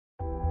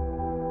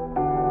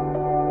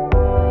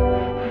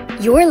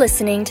You're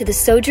listening to the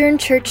Sojourn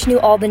Church New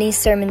Albany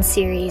sermon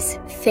series,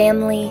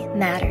 Family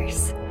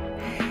Matters.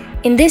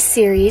 In this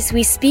series,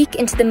 we speak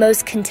into the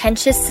most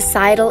contentious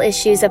societal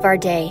issues of our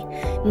day,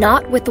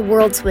 not with the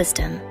world's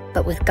wisdom,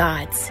 but with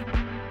God's.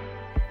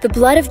 The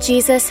blood of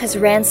Jesus has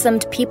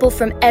ransomed people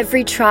from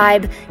every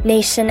tribe,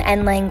 nation,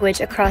 and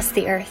language across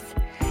the earth.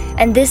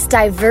 And this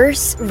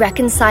diverse,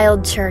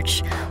 reconciled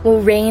church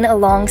will reign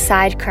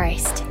alongside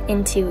Christ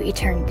into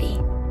eternity.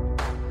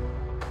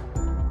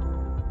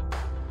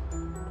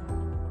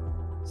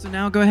 So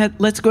now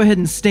let's go ahead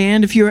and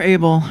stand if you are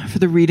able for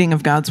the reading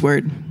of God's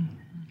word.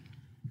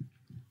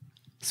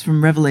 It's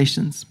from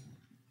Revelations.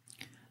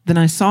 Then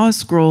I saw a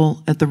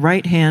scroll at the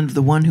right hand of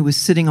the one who was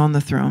sitting on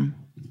the throne.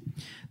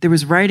 There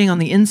was writing on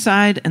the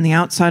inside and the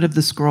outside of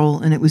the scroll,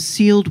 and it was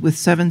sealed with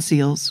 7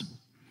 seals.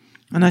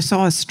 And I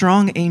saw a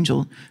strong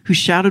angel who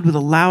shouted with a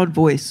loud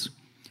voice,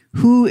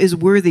 "Who is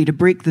worthy to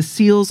break the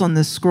seals on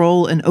this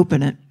scroll and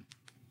open it?"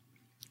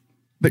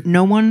 But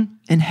no one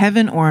in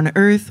heaven or on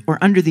earth or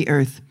under the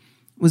earth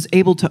was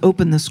able to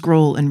open the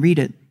scroll and read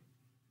it.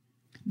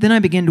 Then I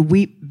began to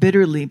weep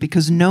bitterly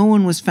because no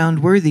one was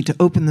found worthy to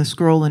open the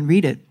scroll and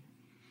read it.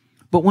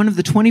 But one of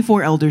the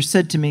 24 elders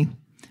said to me,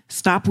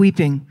 "Stop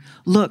weeping.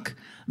 Look,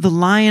 the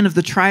Lion of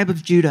the tribe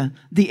of Judah,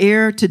 the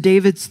heir to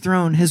David's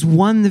throne, has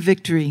won the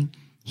victory.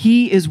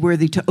 He is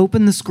worthy to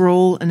open the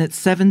scroll and its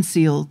 7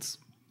 seals."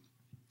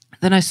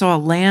 Then I saw a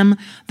lamb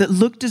that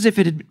looked as if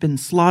it had been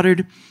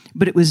slaughtered,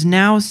 but it was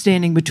now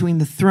standing between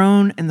the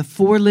throne and the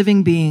 4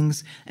 living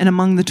beings and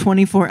among the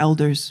 24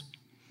 elders.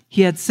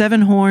 He had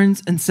 7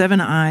 horns and 7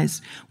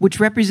 eyes, which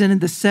represented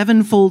the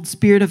 7-fold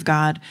Spirit of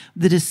God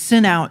that is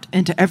sent out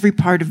into every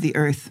part of the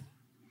earth.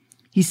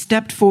 He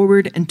stepped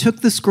forward and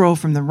took the scroll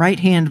from the right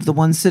hand of the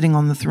one sitting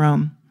on the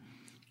throne.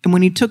 And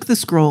when he took the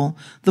scroll,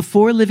 the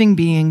 4 living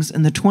beings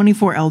and the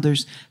 24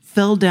 elders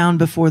fell down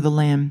before the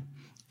Lamb.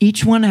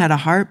 Each one had a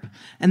harp,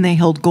 and they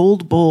held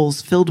gold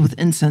bowls filled with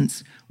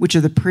incense, which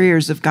are the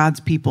prayers of God's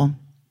people.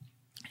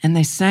 And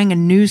they sang a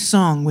new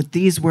song with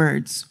these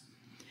words,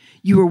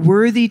 "You are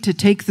worthy to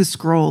take the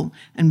scroll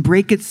and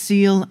break its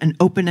seal and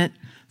open it,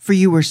 for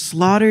you were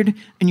slaughtered,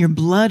 and your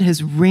blood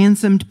has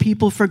ransomed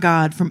people for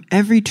God from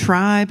every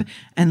tribe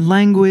and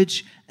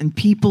language and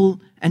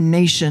people and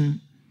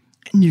nation.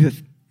 And you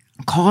have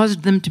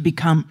caused them to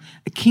become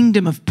a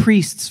kingdom of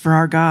priests for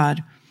our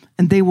God,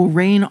 and they will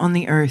reign on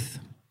the earth."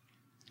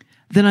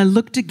 Then I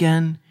looked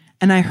again,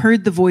 and I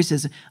heard the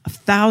voices of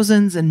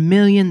thousands and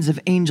millions of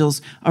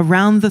angels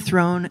around the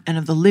throne and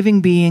of the living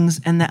beings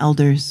and the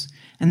elders.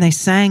 And they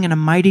sang in a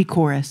mighty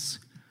chorus,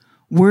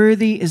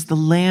 "Worthy is the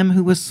Lamb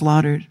who was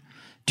slaughtered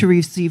to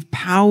receive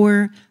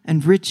power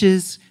and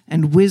riches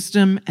and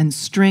wisdom and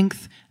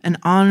strength and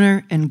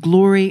honor and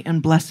glory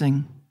and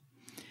blessing."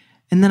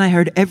 And then I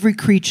heard every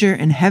creature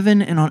in heaven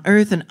and on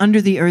earth and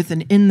under the earth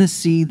and in the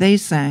sea, they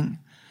sang,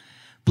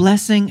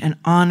 "Blessing and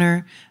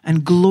honor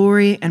and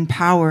glory and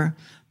power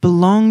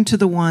belong to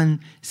the one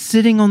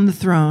sitting on the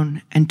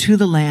throne and to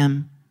the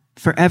Lamb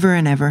forever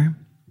and ever."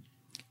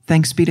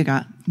 Thanks be to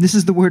God. This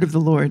is the word of the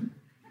Lord.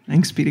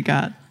 Thanks be to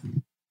God.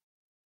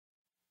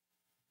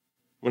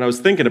 When I was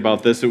thinking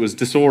about this, it was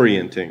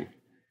disorienting,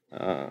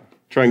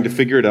 trying to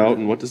figure it out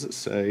and what does it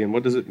say and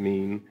what does it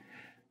mean.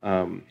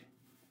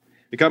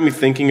 It got me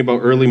thinking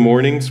about early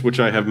mornings, which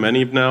I have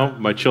many of now.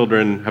 My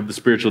children have the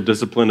spiritual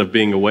discipline of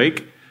being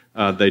awake.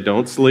 They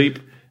don't sleep,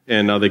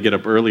 and now they get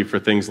up early for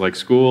things like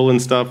school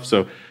and stuff.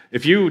 So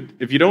if you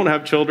don't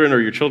have children or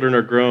your children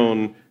are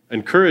grown,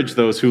 encourage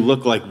those who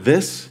look like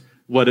this,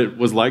 what it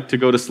was like to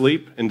go to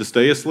sleep and to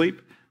stay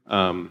asleep.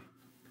 And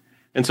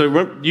so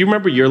do you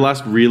remember your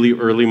last really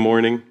early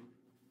morning,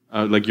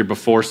 like your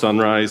before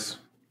sunrise,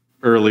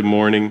 early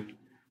morning?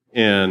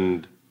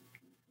 And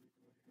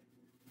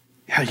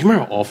yeah, you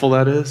remember how awful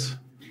that is?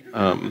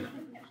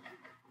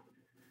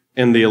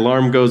 And the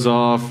alarm goes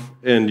off,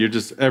 and you're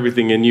just,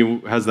 everything in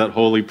you has that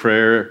holy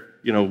prayer,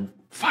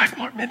 5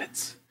 more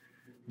minutes,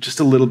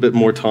 just a little bit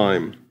more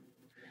time.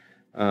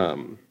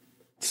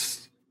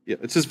 It's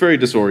just very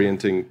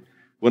disorienting.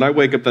 When I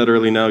wake up that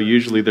early now,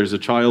 usually there's a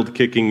child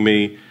kicking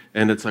me,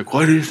 and it's like,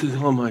 what is this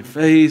on my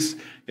face?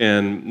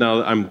 And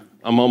now I'm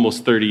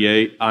almost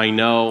 38. I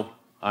know,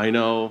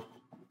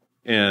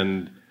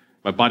 and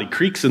my body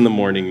creaks in the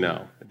morning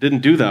now. I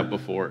didn't do that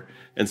before.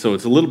 And so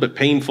it's a little bit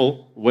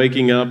painful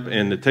waking up,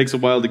 and it takes a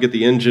while to get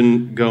the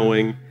engine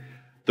going.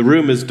 The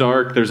room is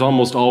dark. There's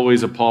almost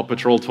always a Paw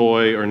Patrol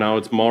toy, or now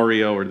it's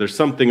Mario, or there's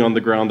something on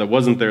the ground that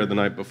wasn't there the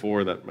night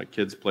before that my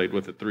kids played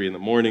with at 3 in the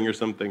morning or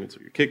something, and so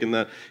you're kicking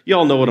that. You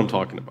all know what I'm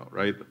talking about,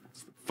 right?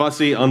 It's the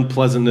fussy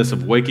unpleasantness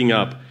of waking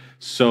up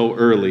so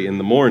early in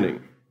the morning.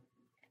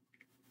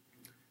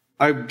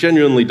 I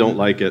genuinely don't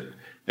like it,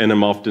 and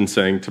I'm often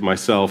saying to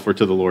myself or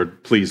to the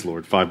Lord, "Please,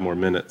 Lord, 5 more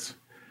minutes."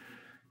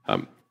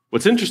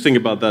 What's interesting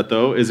about that,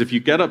 though, is if you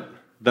get up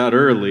that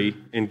early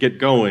and get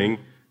going,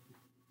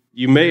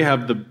 you may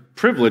have the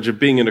privilege of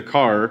being in a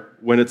car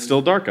when it's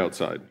still dark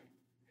outside.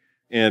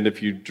 And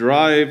if you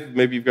drive,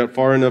 maybe you've got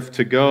far enough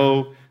to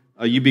go,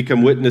 you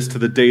become witness to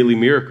the daily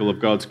miracle of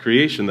God's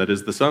creation, that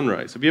is the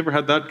sunrise. Have you ever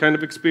had that kind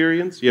of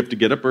experience? You have to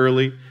get up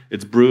early,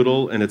 it's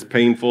brutal and it's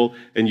painful,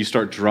 and you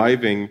start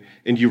driving,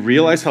 and you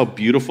realize how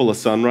beautiful a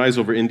sunrise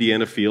over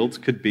Indiana fields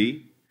could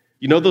be.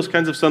 You know those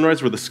kinds of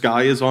sunrise where the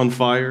sky is on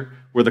fire,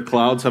 where the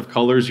clouds have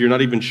colors you're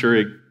not even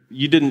sure,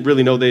 you didn't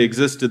really know they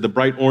existed, the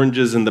bright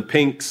oranges and the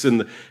pinks,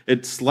 and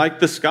it's like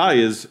the sky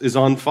is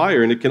on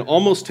fire, and it can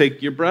almost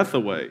take your breath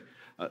away.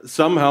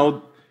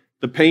 Somehow,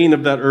 the pain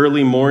of that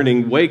early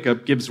morning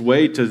wake-up gives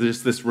way to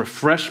this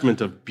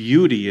refreshment of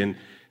beauty, and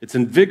it's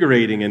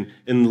invigorating and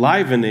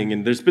enlivening.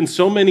 And there's been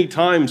so many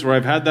times where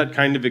I've had that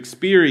kind of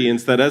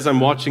experience that as I'm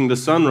watching the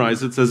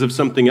sunrise, it's as if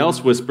something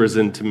else whispers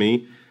into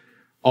me,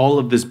 all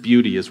of this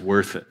beauty is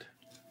worth it.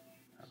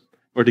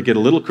 Or to get a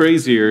little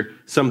crazier,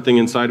 something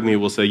inside of me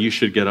will say, you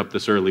should get up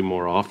this early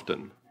more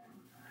often.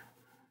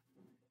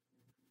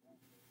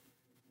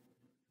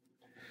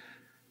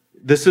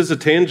 This is a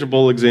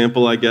tangible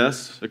example, I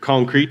guess, a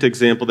concrete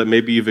example that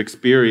maybe you've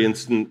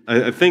experienced. And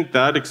I think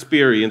that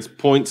experience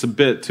points a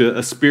bit to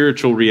a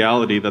spiritual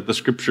reality that the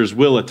scriptures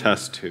will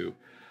attest to,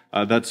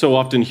 that so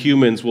often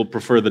humans will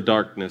prefer the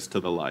darkness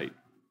to the light.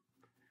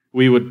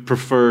 We would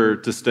prefer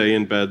to stay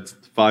in bed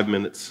 5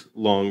 minutes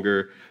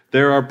longer.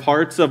 There are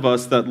parts of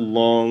us that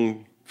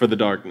long for the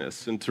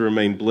darkness and to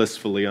remain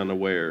blissfully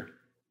unaware.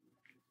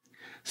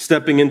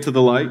 Stepping into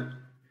the light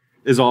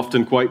is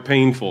often quite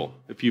painful,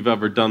 if you've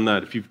ever done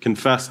that, if you've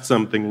confessed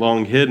something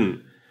long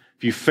hidden,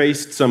 if you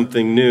faced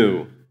something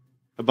new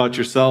about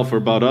yourself or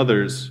about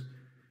others.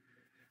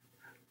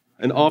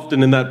 And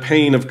often in that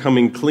pain of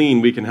coming clean,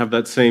 we can have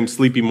that same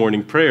sleepy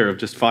morning prayer of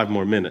just 5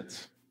 more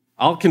minutes.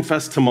 I'll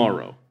confess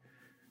tomorrow.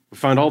 We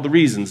find all the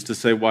reasons to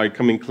say why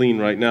coming clean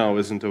right now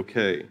isn't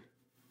okay.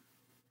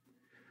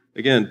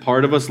 Again,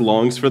 part of us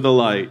longs for the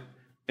light,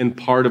 and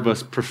part of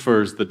us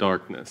prefers the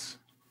darkness.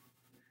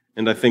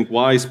 And I think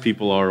wise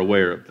people are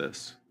aware of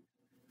this.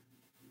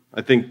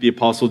 I think the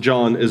Apostle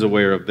John is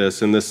aware of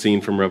this in this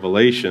scene from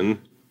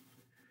Revelation.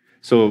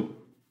 So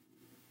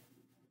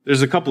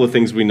there's a couple of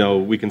things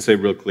we can say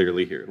real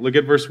clearly here. Look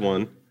at verse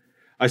 1.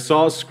 I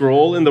saw a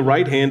scroll in the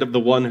right hand of the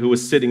one who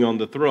was sitting on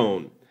the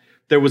throne.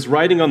 There was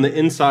writing on the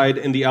inside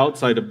and the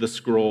outside of the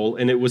scroll,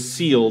 and it was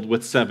sealed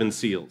with 7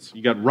 seals.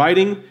 You got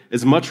writing,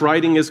 as much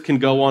writing as can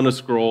go on a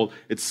scroll.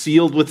 It's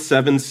sealed with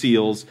 7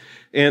 seals.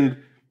 And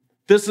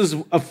this is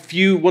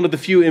one of the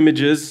few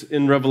images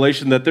in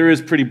Revelation that there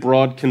is pretty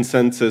broad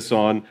consensus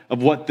on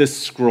of what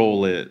this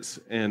scroll is.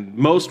 And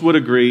most would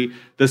agree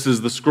this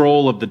is the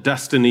scroll of the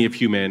destiny of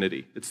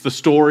humanity. It's the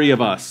story of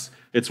us.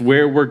 It's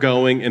where we're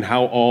going and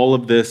how all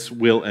of this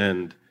will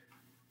end.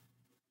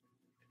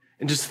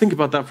 And just think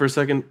about that for a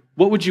second.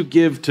 What would you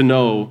give to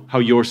know how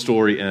your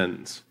story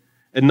ends?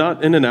 And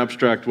not in an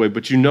abstract way,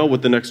 but you know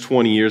what the next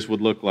 20 years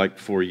would look like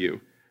for you.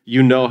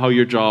 You know how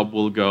your job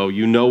will go.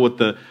 You know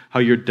how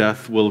your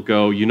death will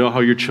go. You know how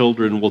your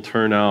children will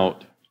turn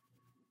out.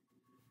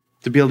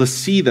 To be able to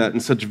see that in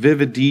such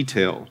vivid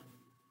detail,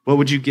 what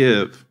would you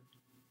give?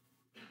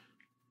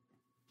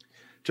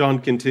 John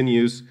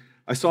continues,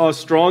 I saw a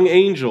strong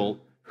angel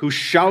who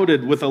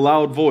shouted with a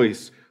loud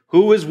voice,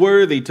 who is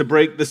worthy to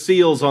break the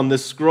seals on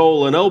this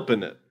scroll and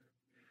open it?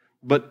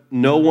 But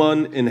no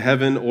one in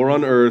heaven or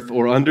on earth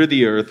or under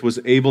the earth was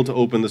able to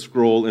open the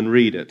scroll and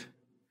read it.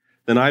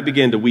 Then I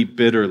began to weep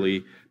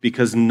bitterly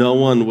because no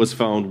one was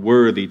found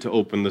worthy to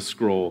open the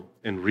scroll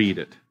and read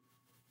it.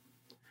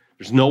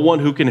 There's no one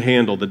who can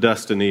handle the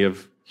destiny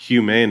of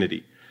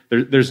humanity.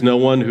 There's no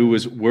one who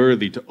is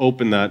worthy to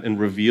open that and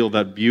reveal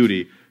that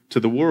beauty to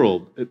the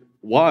world.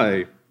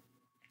 Why?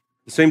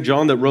 The same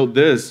John that wrote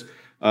this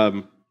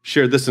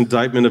shared this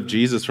indictment of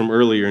Jesus from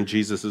earlier in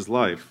Jesus'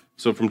 life.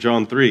 So from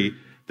John 3,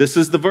 this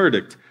is the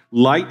verdict.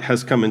 Light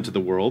has come into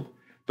the world,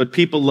 but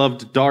people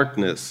loved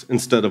darkness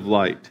instead of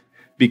light,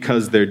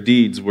 because their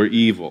deeds were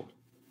evil.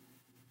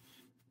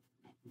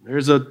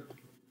 There's a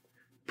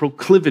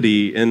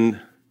proclivity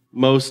in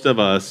most of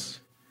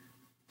us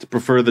to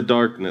prefer the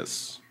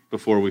darkness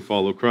before we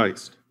follow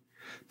Christ.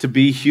 To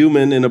be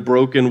human in a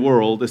broken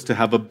world is to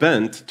have a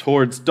bent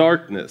towards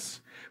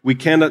darkness. We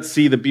cannot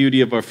see the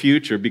beauty of our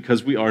future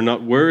because we are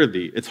not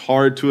worthy. It's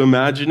hard to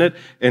imagine it,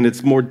 and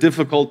it's more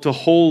difficult to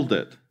hold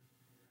it.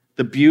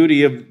 The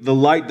beauty of the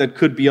light that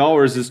could be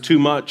ours is too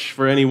much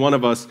for any one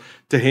of us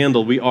to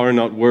handle. We are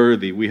not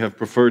worthy. We have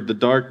preferred the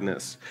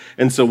darkness.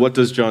 And so what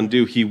does John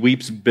do? He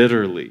weeps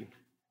bitterly.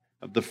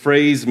 The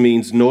phrase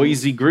means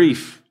noisy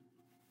grief.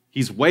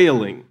 He's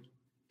wailing.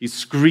 He's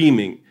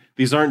screaming.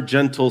 These aren't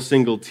gentle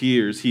single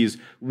tears. He's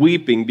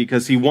weeping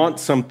because he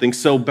wants something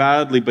so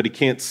badly, but he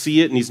can't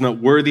see it, and he's not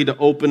worthy to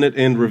open it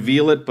and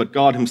reveal it, but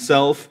God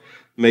himself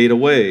made a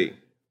way.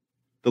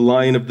 The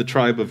Lion of the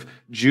tribe of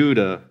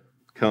Judah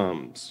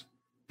comes.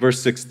 Verse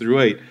 6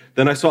 through 8.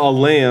 Then I saw a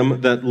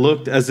lamb that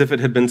looked as if it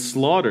had been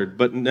slaughtered,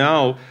 but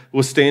now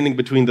was standing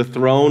between the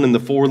throne and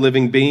the 4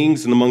 living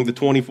beings and among the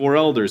 24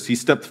 elders. He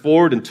stepped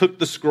forward and took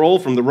the scroll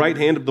from the right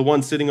hand of the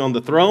one sitting on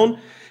the throne.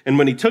 And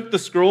when he took the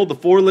scroll, the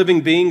 4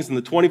 living beings and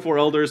the 24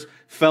 elders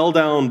fell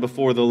down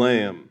before the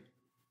Lamb.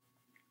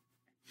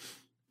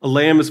 A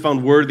lamb is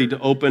found worthy to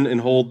open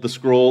and hold the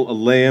scroll, a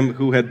lamb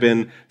who had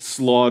been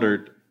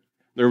slaughtered.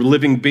 They're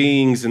living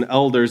beings and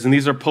elders, and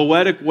these are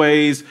poetic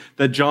ways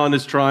that John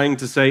is trying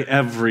to say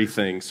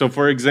everything. So,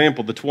 for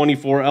example, the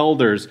 24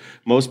 elders,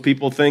 most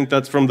people think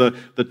that's from the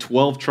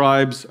 12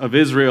 tribes of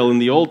Israel in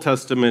the Old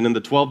Testament and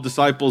the 12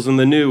 disciples in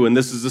the New, and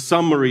this is a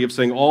summary of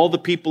saying all the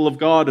people of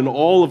God and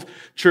all of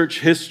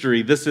church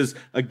history. This is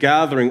a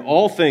gathering.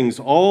 All things,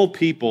 all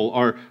people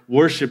are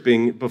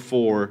worshiping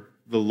before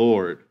the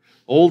Lord.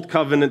 Old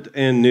covenant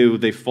and new,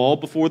 they fall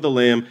before the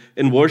Lamb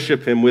and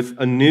worship him with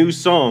a new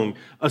song,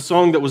 a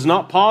song that was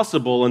not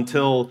possible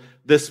until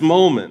this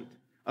moment,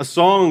 a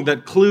song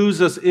that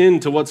clues us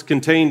into what's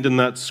contained in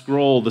that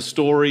scroll, the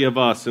story of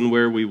us and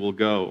where we will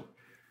go.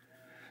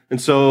 And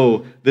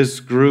so this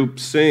group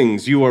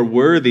sings, "You are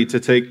worthy to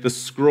take the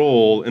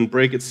scroll and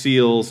break its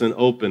seals and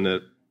open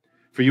it.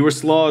 For you were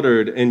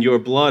slaughtered, and your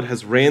blood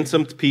has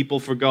ransomed people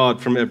for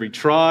God from every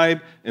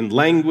tribe and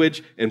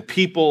language and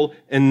people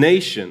and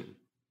nation.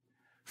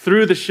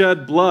 Through the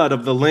shed blood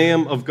of the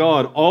Lamb of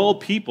God, all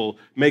people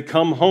may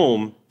come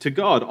home to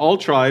God. All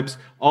tribes,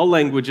 all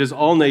languages,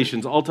 all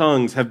nations, all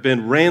tongues have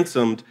been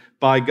ransomed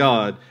by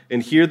God.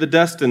 And hear the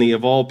destiny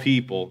of all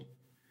people.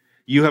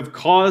 You have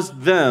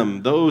caused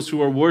them, those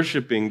who are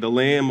worshiping the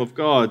Lamb of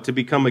God, to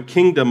become a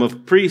kingdom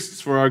of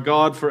priests for our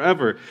God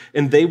forever,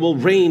 and they will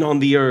reign on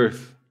the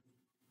earth."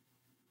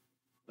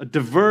 A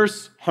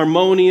diverse,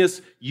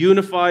 harmonious,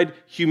 unified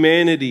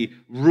humanity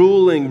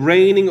ruling,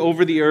 reigning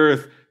over the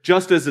earth,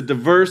 just as a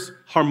diverse,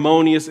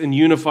 harmonious, and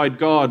unified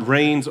God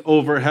reigns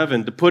over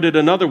heaven. To put it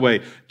another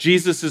way,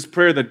 Jesus'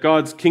 prayer that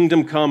God's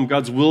kingdom come,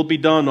 God's will be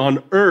done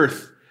on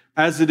earth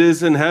as it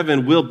is in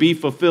heaven, will be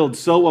fulfilled,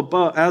 so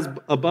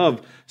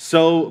above,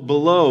 so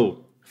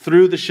below.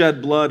 Through the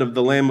shed blood of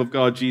the Lamb of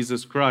God,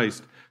 Jesus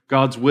Christ,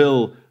 God's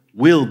will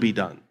be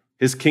done.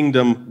 His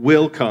kingdom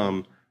will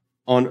come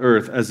on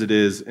earth as it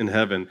is in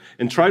heaven.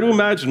 And try to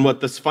imagine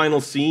what this final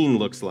scene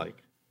looks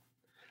like.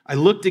 I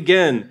looked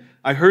again.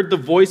 I heard the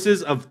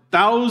voices of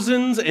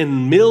thousands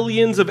and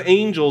millions of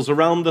angels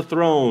around the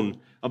throne,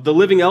 of the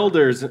living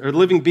elders, or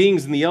living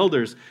beings and the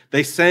elders.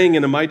 They sang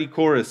in a mighty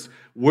chorus,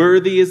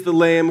 "Worthy is the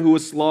Lamb who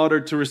was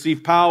slaughtered to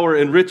receive power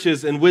and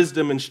riches and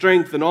wisdom and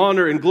strength and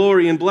honor and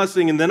glory and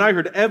blessing." And then I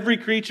heard every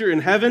creature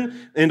in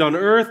heaven and on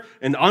earth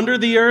and under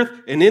the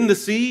earth and in the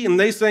sea, and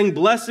they sang,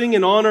 "Blessing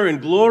and honor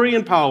and glory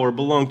and power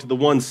belong to the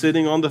one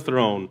sitting on the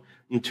throne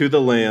and to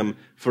the Lamb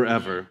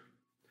forever."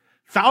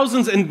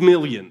 Thousands and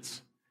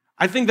millions.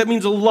 I think that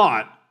means a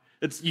lot.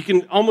 You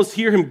can almost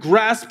hear him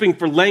grasping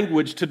for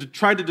language to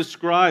try to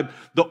describe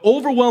the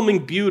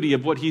overwhelming beauty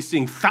of what he's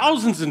seeing.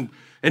 Thousands and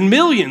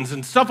millions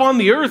and stuff on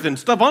the earth and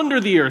stuff under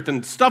the earth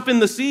and stuff in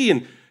the sea.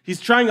 And he's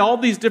trying all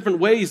these different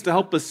ways to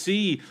help us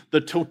see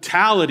the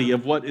totality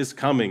of what is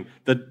coming,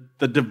 the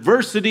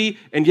diversity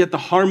and yet the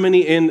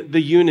harmony and the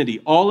unity.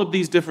 All of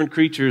these different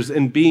creatures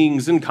and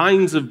beings and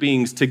kinds of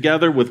beings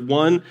together with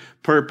one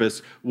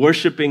purpose,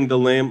 worshiping the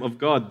Lamb of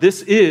God.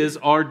 This is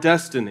our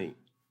destiny.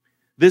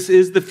 This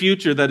is the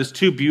future that is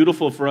too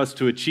beautiful for us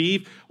to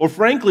achieve, or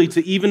frankly,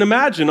 to even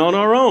imagine on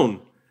our own.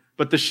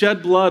 But the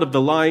shed blood of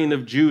the Lion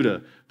of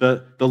Judah,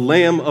 the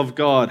Lamb of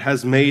God,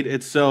 has made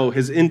it so.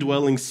 His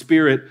indwelling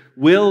spirit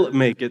will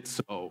make it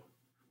so.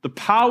 The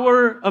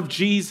power of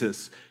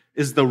Jesus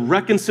is the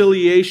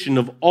reconciliation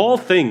of all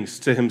things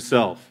to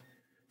himself.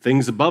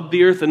 Things above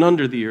the earth and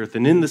under the earth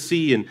and in the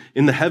sea and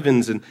in the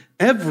heavens and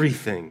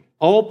everything.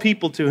 All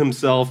people to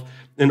himself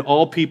and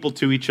all people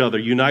to each other,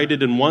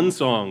 united in one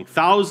song,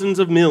 thousands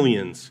of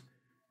millions,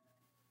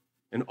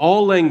 in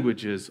all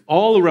languages,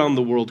 all around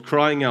the world,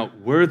 crying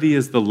out, "Worthy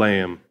is the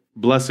Lamb,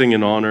 blessing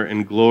and honor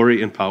and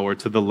glory and power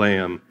to the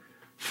Lamb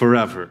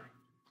forever."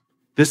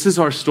 This is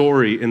our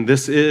story, and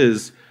this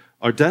is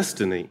our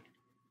destiny.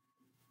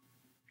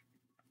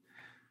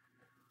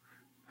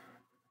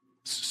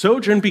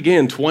 Sojourn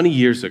began 20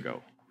 years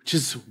ago, which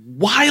is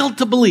wild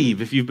to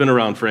believe if you've been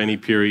around for any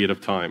period of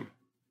time.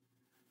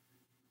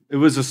 It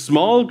was a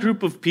small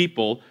group of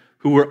people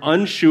who were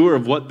unsure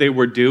of what they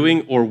were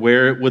doing or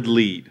where it would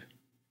lead.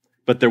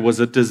 But there was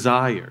a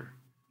desire,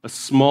 a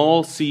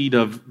small seed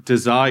of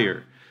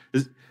desire.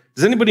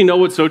 Does anybody know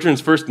what Sojourn's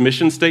first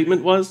mission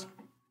statement was?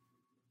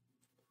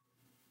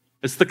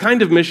 It's the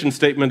kind of mission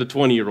statement a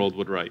 20-year-old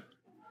would write.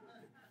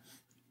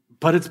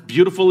 But it's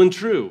beautiful and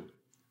true.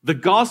 The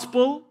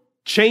gospel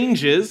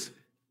changes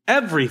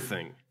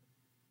everything.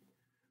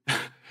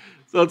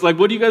 So it's like,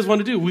 what do you guys want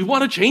to do? We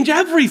want to change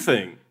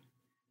everything.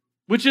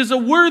 Which is a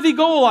worthy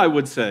goal, I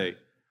would say.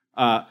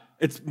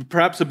 It's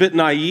perhaps a bit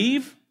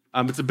naive.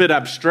 It's a bit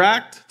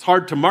abstract. It's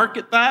hard to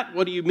market that.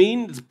 What do you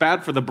mean? It's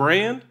bad for the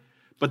brand.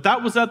 But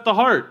that was at the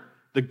heart.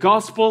 The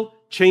gospel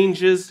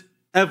changes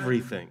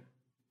everything.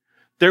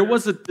 There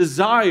was a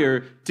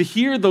desire to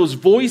hear those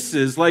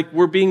voices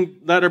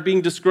that are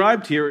being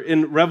described here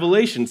in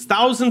Revelations.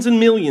 Thousands and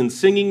millions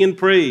singing in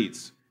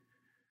praise.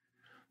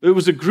 It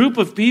was a group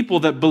of people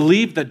that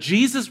believed that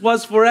Jesus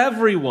was for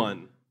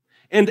everyone.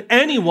 And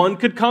anyone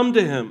could come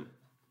to him.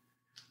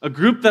 A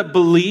group that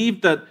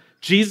believed that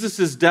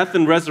Jesus' death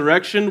and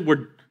resurrection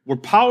were were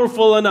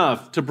powerful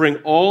enough to bring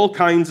all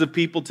kinds of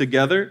people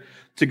together,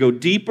 to go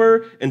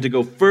deeper and to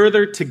go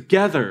further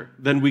together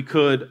than we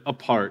could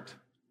apart.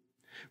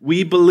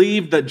 We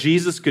believed that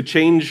Jesus could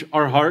change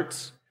our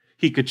hearts,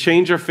 he could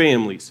change our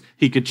families,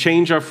 he could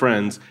change our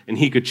friends, and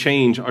he could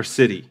change our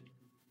city.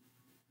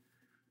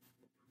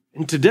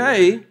 And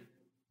today,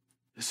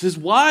 this is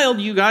wild,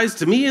 you guys,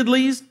 to me at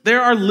least.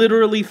 There are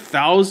literally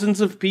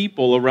thousands of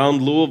people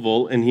around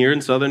Louisville and here in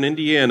southern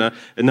Indiana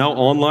and now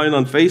online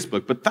on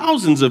Facebook, but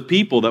thousands of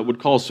people that would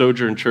call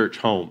Sojourn Church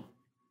home,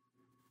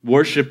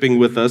 worshiping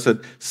with us at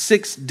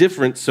 6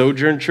 different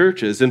Sojourn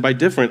churches. And by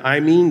different,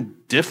 I mean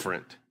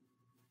different.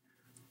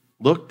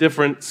 Look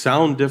different,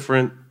 sound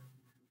different.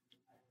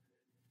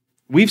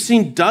 We've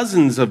seen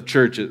dozens of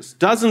churches,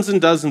 dozens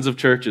and dozens of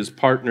churches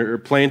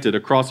planted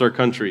across our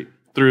country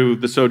through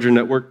the Sojourn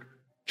Network,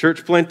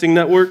 church planting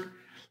network.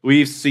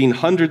 We've seen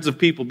hundreds of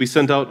people be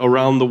sent out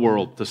around the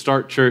world to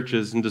start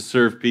churches and to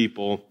serve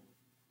people.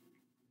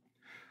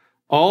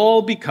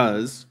 All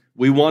because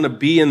we want to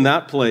be in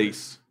that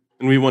place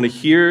and we want to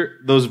hear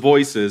those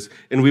voices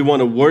and we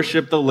want to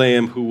worship the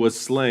Lamb who was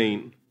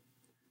slain.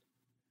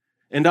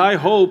 And I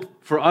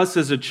hope for us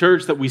as a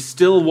church that we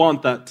still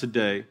want that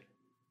today,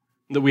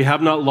 that we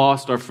have not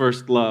lost our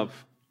first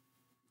love.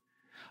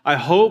 I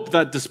hope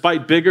that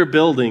despite bigger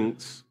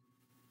buildings,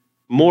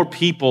 more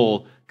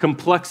people,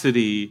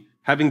 complexity,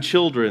 having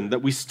children,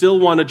 that we still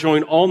want to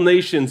join all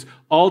nations,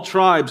 all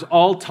tribes,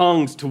 all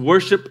tongues to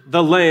worship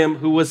the Lamb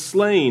who was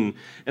slain.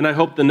 And I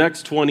hope the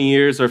next 20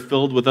 years are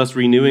filled with us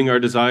renewing our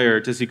desire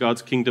to see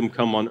God's kingdom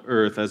come on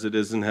earth as it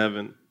is in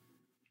heaven.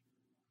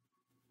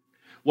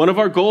 One of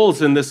our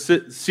goals in this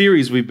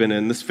series we've been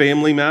in, this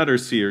Family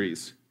Matters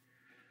series,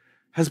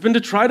 has been to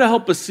try to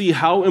help us see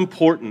how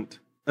important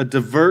a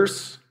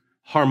diverse,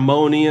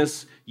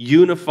 harmonious,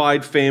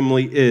 unified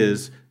family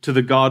is to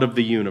the God of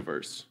the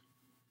universe.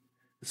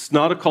 It's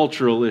not a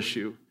cultural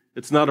issue.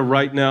 It's not a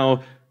right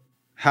now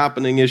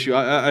happening issue.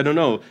 I don't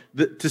know.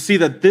 To see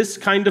that this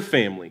kind of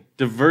family,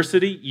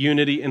 diversity,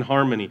 unity, and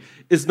harmony,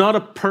 is not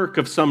a perk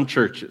of some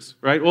churches,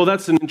 right? Well,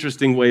 that's an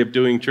interesting way of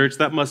doing church.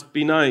 That must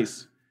be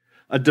nice.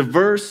 A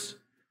diverse,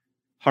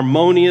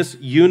 harmonious,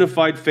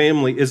 unified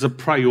family is a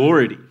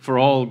priority for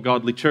all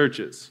godly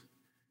churches.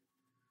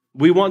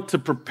 We want to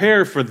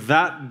prepare for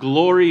that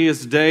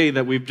glorious day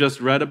that we've just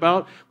read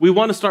about. We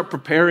want to start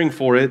preparing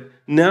for it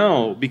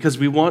now because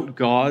we want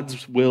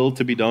God's will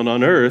to be done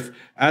on earth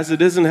as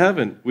it is in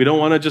heaven. We don't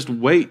want to just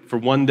wait for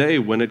one day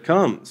when it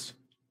comes.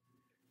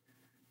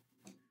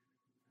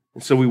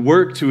 And so we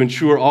work to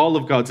ensure all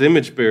of God's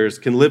image bearers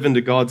can live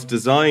into God's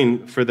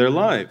design for their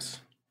lives.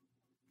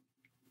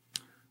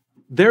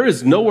 There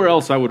is nowhere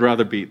else I would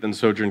rather be than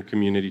Sojourn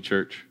Community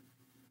Church.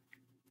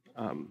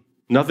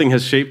 Nothing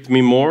has shaped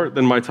me more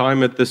than my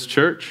time at this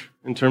church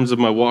in terms of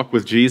my walk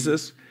with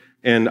Jesus,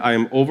 and I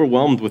am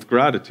overwhelmed with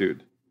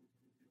gratitude.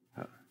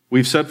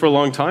 We've said for a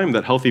long time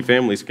that healthy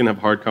families can have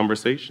hard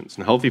conversations,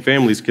 and healthy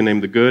families can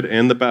name the good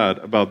and the bad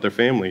about their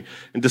family.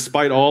 And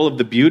despite all of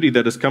the beauty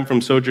that has come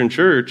from Sojourn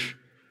Church,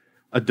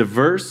 a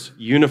diverse,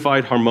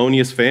 unified,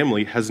 harmonious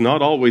family has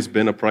not always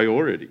been a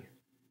priority.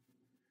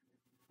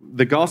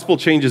 The gospel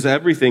changes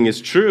everything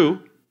is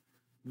true.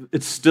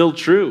 It's still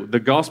true.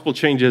 The gospel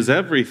changes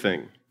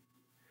everything.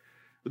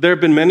 There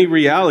have been many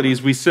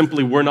realities we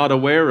simply were not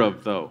aware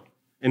of, though.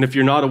 And if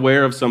you're not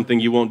aware of something,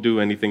 you won't do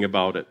anything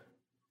about it.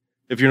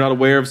 If you're not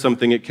aware of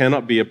something, it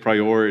cannot be a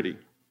priority.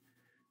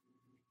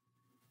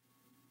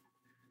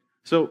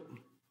 So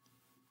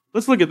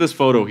let's look at this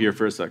photo here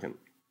for a second.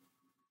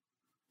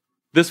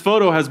 This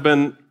photo has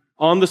been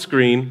on the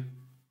screen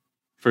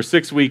for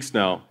 6 weeks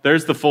now.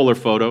 There's the Fuller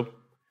photo.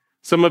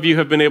 Some of you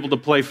have been able to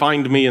play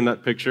Find Me in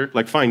that picture,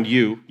 like Find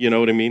You, you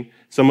know what I mean?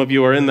 Some of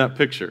you are in that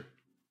picture.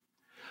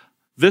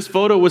 This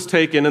photo was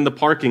taken in the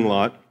parking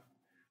lot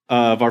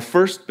of our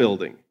first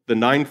building, the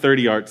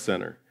 930 Arts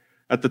Center.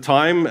 At the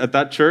time, at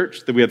that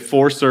church, we had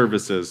 4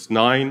 services,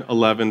 9,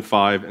 11,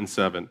 5, and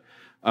 7.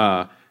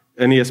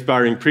 Any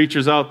aspiring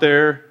preachers out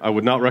there, I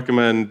would not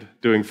recommend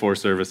doing 4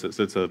 services.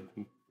 It's a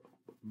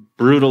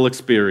brutal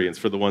experience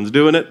for the ones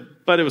doing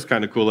it, but it was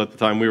kind of cool at the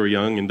time. We were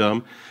young and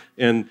dumb.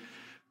 And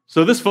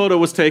so this photo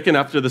was taken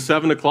after the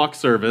 7 o'clock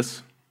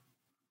service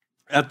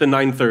at the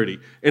 9:30.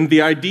 And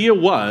the idea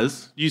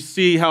was, you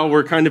see how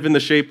we're kind of in the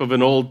shape of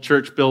an old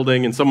church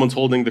building and someone's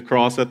holding the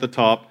cross at the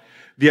top.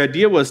 The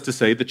idea was to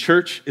say the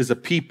church is a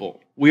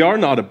people. We are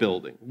not a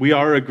building. We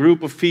are a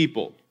group of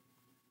people.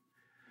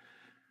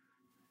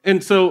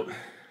 And so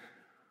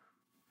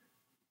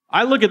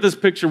I look at this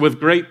picture with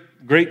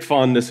great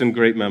fondness and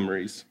great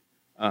memories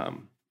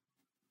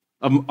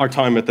of our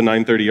time at the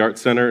 930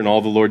 Arts Center and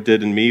all the Lord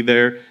did in me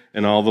there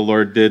and all the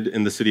Lord did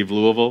in the city of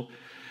Louisville.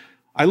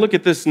 I look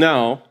at this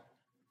now.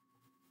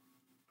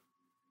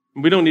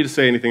 We don't need to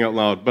say anything out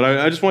loud, but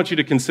I just want you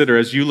to consider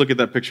as you look at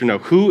that picture now,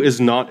 who is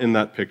not in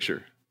that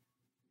picture?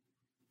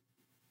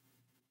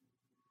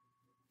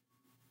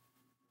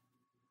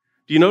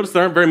 Do you notice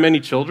there aren't very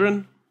many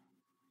children?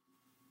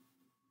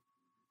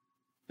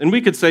 And we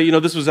could say,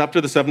 this was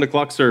after the 7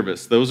 o'clock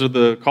service. Those are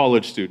the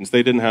college students.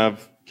 They didn't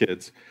have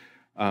kids.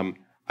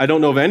 I don't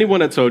know of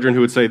anyone at Sojourn who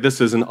would say this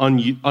is an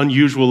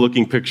unusual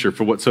looking picture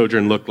for what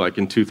Sojourn looked like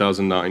in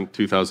 2009,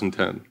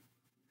 2010.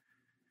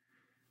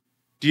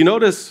 Do you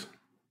notice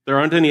there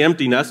aren't any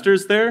empty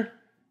nesters there?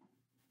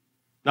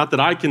 Not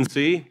that I can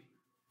see.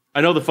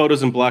 I know the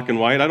photo's in black and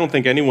white. I don't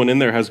think anyone in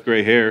there has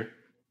gray hair.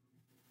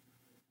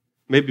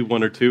 Maybe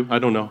one or two, I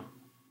don't know.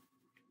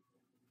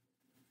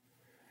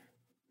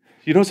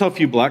 You notice how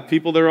few black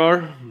people there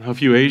are, how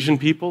few Asian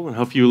people, and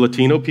how few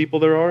Latino people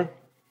there are?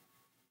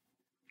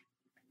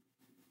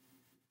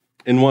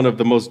 In one of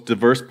the most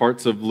diverse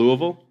parts of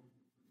Louisville?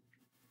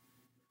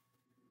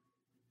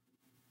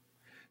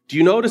 Do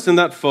you notice in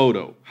that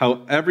photo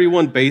how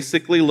everyone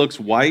basically looks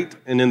white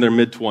and in their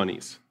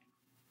mid-20s?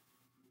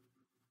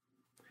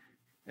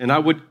 And I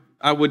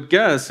would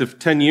guess if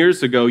 10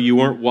 years ago you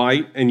weren't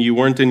white and you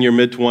weren't in your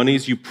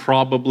mid-20s, you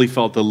probably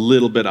felt a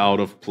little bit out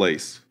of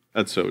place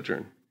at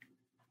Sojourn.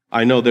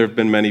 I know there have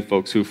been many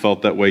folks who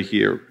felt that way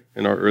here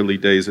in our early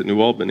days at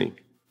New Albany.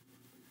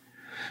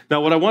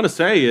 Now, what I want to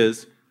say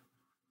is,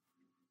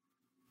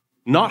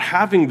 not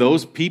having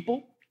those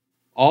people,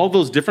 all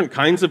those different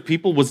kinds of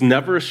people, was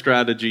never a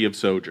strategy of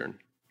Sojourn.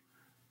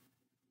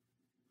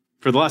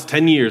 For the last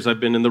 10 years, I've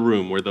been in the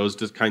room where those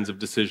kinds of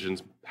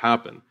decisions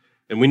happen.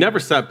 And we never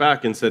sat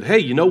back and said, hey,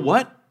 you know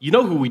what? You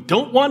know who we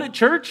don't want at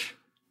church?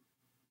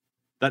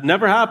 That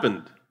never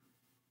happened.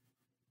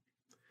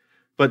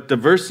 But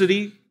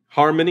diversity,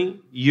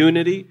 harmony,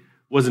 unity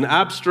was an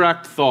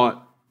abstract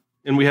thought,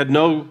 and we had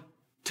no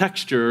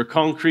texture or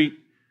concrete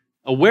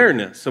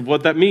awareness of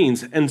what that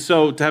means. And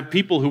so to have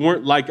people who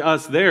weren't like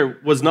us there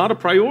was not a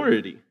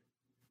priority.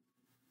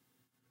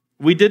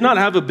 We did not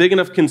have a big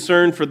enough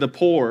concern for the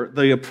poor,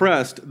 the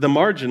oppressed, the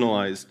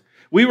marginalized.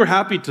 We were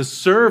happy to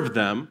serve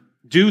them,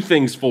 do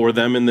things for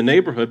them in the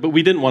neighborhood, but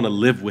we didn't want to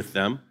live with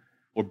them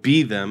or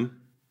be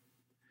them.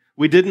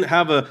 We didn't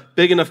have a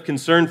big enough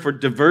concern for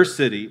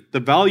diversity, the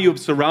value of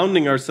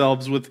surrounding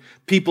ourselves with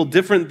people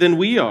different than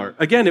we are.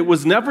 Again, it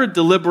was never a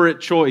deliberate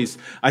choice.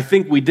 I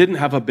think we didn't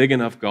have a big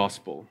enough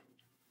gospel.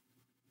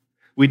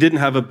 We didn't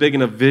have a big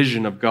enough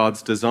vision of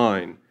God's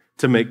design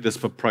to make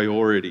this a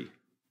priority.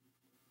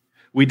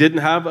 We didn't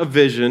have a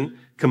vision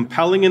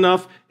compelling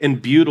enough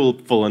and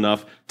beautiful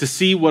enough to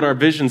see what our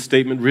vision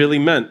statement really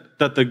meant,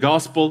 that the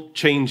gospel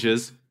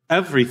changes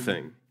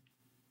everything.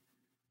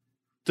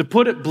 To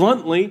put it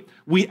bluntly,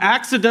 we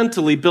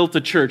accidentally built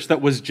a church that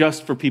was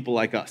just for people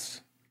like us.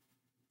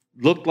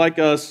 Looked like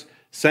us,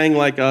 sang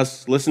like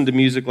us, listened to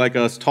music like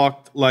us,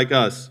 talked like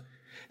us.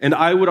 And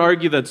I would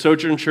argue that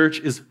Sojourn Church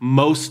is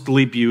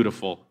mostly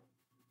beautiful.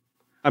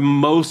 I'm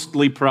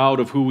mostly proud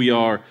of who we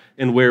are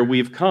and where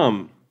we've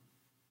come.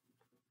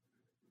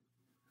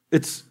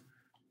 The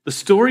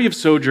story of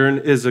Sojourn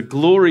is a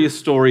glorious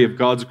story of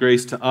God's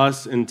grace to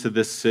us and to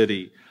this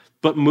city.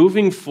 But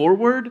moving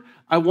forward,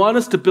 I want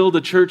us to build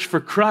a church for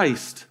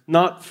Christ,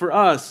 not for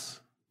us.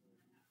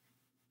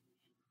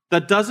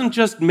 That doesn't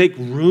just make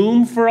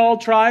room for all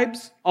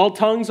tribes, all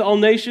tongues, all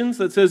nations.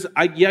 That says,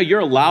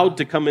 you're allowed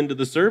to come into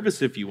the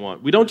service if you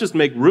want. We don't just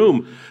make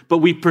room, but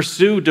we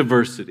pursue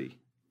diversity.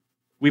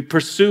 We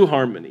pursue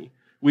harmony.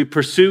 We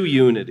pursue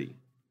unity.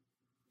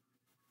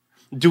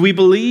 Do we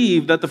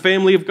believe that the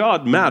family of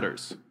God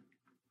matters?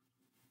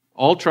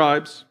 All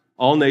tribes,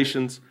 all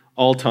nations,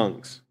 all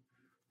tongues.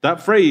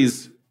 That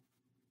phrase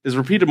is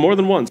repeated more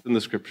than once in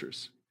the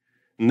scriptures.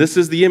 And this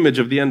is the image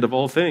of the end of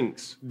all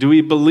things. Do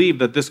we believe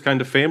that this kind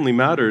of family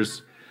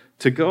matters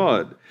to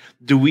God?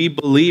 Do we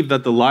believe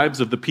that the lives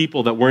of the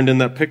people that weren't in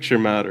that picture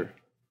matter?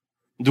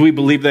 Do we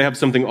believe they have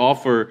something to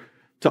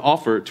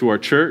offer to our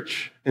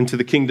church and to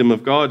the kingdom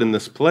of God in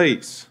this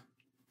place?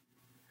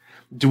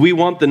 Do we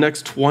want the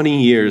next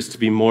 20 years to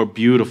be more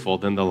beautiful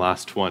than the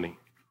last 20?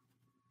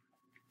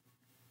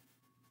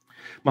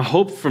 My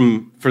hope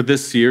for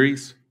this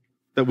series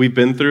that we've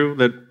been through,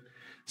 that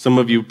some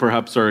of you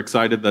perhaps are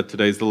excited that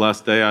today's the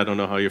last day. I don't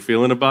know how you're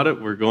feeling about it.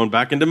 We're going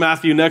back into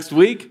Matthew next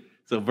week.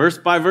 So verse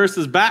by verse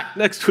is back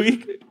next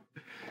week.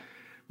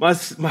 My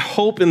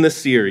hope in this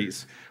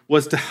series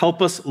was to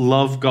help us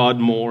love God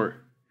more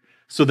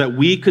so that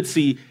we could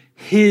see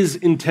his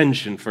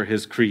intention for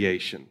his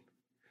creation.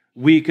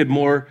 We could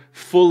more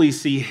fully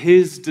see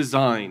his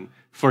design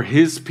for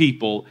his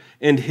people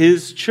and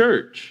his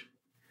church.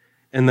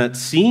 And that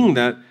seeing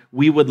that,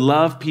 we would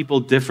love people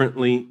different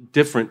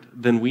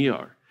than we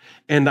are.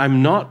 And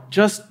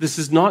this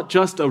is not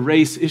just a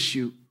race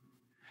issue.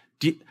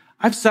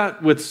 I've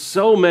sat with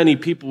so many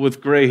people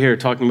with gray hair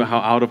talking about how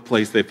out of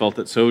place they felt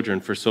at Sojourn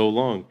for so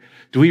long.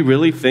 Do we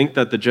really think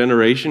that the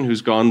generation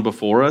who's gone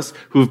before us,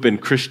 who have been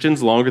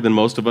Christians longer than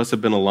most of us have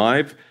been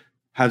alive,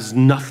 has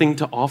nothing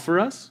to offer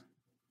us?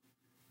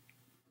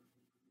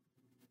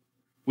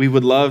 We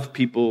would love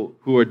people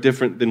who are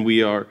different than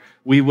we are.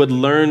 We would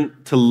learn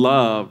to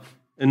love,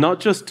 and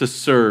not just to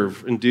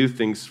serve and do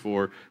things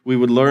for. We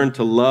would learn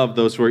to love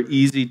those who are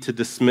easy to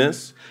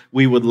dismiss.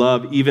 We would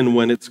love even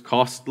when it's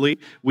costly.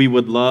 We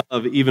would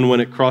love even when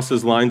it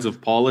crosses lines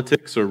of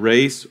politics or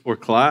race or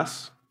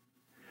class.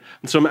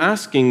 And so I'm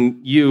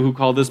asking you who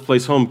call this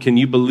place home, can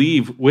you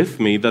believe with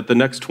me that the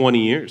next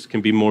 20 years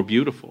can be more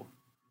beautiful?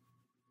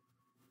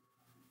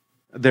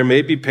 There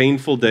may be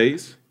painful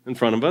days in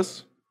front of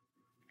us.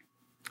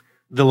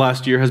 The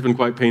last year has been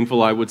quite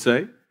painful, I would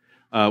say.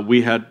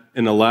 We had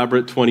an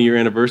elaborate 20-year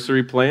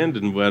anniversary planned,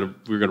 and we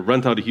were going to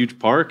rent out a huge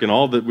park, and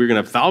all that. We were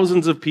going to have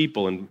thousands of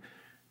people, and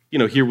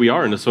here we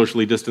are in a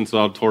socially distanced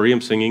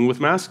auditorium singing with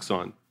masks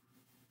on.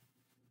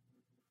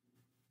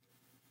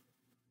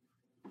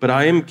 But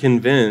I am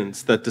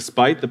convinced that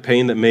despite the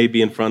pain that may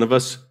be in front of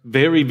us,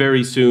 very,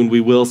 very soon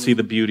we will see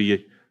the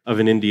beauty of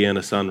an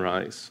Indiana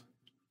sunrise.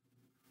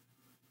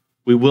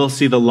 We will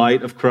see the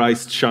light of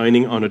Christ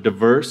shining on a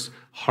diverse,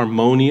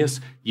 harmonious,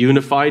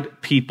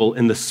 unified people,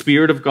 and the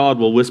Spirit of God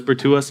will whisper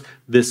to us,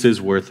 this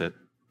is worth it.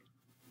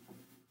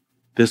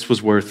 This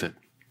was worth it.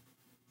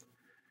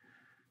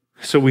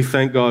 So we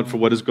thank God for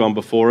what has gone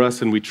before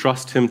us, and we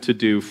trust Him to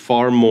do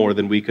far more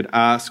than we could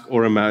ask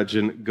or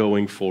imagine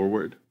going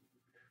forward.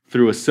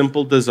 Through a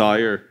simple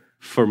desire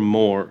for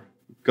more,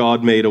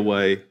 God made a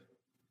way.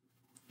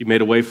 He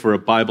made a way for a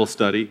Bible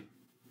study.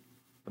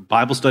 A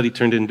Bible study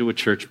turned into a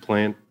church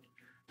plant.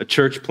 A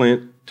church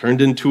plant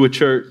turned into a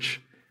church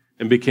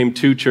and became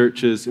 2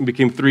 churches and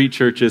became 3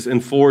 churches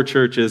and 4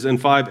 churches and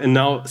 5 and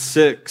now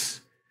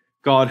 6.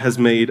 God has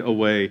made a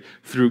way.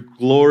 Through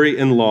glory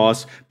and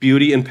loss,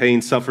 beauty and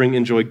pain, suffering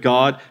and joy,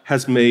 God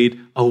has made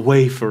a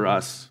way for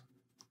us.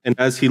 And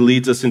as He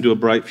leads us into a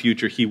bright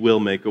future, He will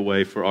make a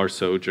way for our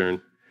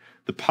sojourn.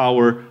 The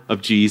power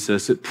of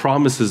Jesus, it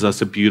promises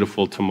us a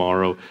beautiful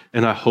tomorrow.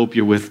 And I hope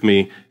you're with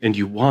me and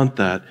you want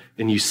that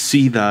and you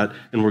see that,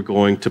 and we're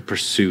going to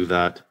pursue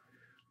that.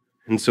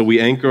 And so we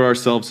anchor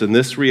ourselves in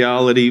this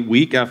reality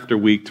week after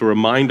week to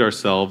remind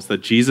ourselves that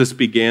Jesus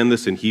began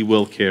this and He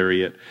will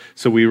carry it.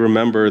 So we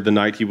remember the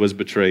night He was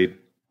betrayed.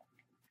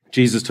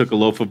 Jesus took a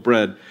loaf of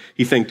bread.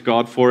 He thanked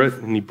God for it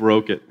and He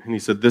broke it. And He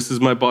said, this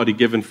is my body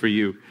given for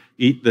you.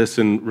 Eat this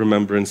in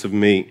remembrance of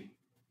me.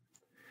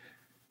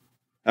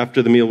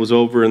 After the meal was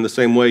over, in the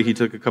same way, He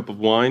took a cup of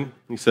wine.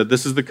 He said,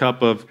 this is the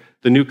cup of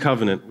the new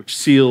covenant, which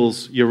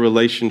seals your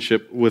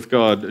relationship with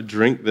God.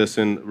 Drink this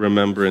in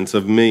remembrance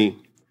of me.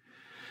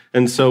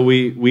 And so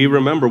we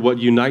remember what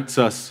unites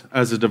us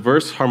as a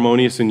diverse,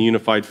 harmonious, and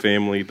unified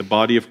family, the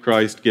body of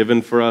Christ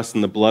given for us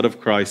and the blood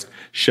of Christ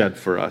shed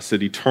for us.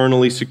 It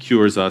eternally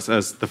secures us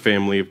as the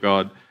family of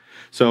God.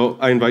 So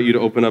I invite you to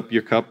open up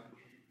your cup.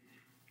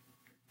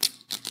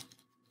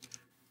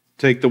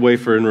 Take the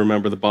wafer and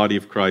remember the body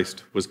of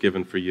Christ was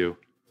given for you.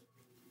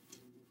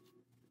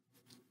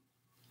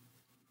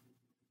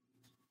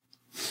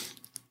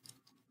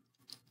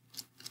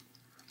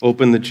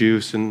 Open the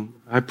juice, and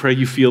I pray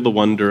you feel the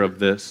wonder of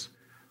this.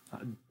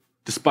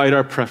 Despite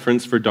our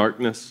preference for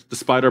darkness,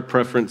 despite our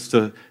preference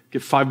to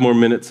get 5 more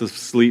minutes of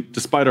sleep,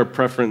 despite our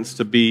preference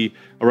to be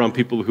around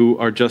people who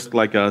are just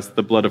like us,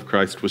 the blood of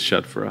Christ was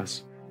shed for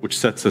us, which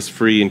sets us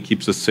free and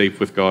keeps us safe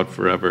with God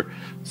forever.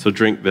 So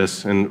drink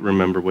this and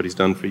remember what He's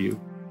done for you.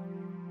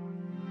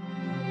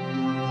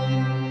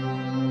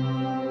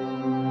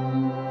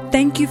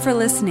 Thank you for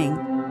listening.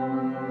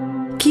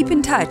 Keep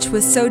in touch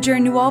with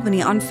Sojourn New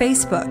Albany on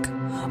Facebook,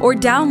 or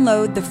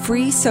download the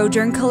free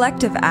Sojourn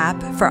Collective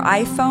app for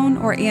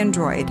iPhone or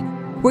Android,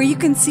 where you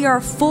can see our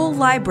full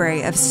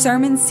library of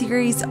sermon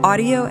series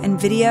audio and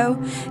video,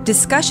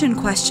 discussion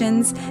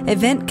questions,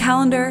 event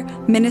calendar,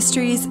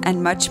 ministries,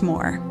 and much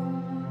more.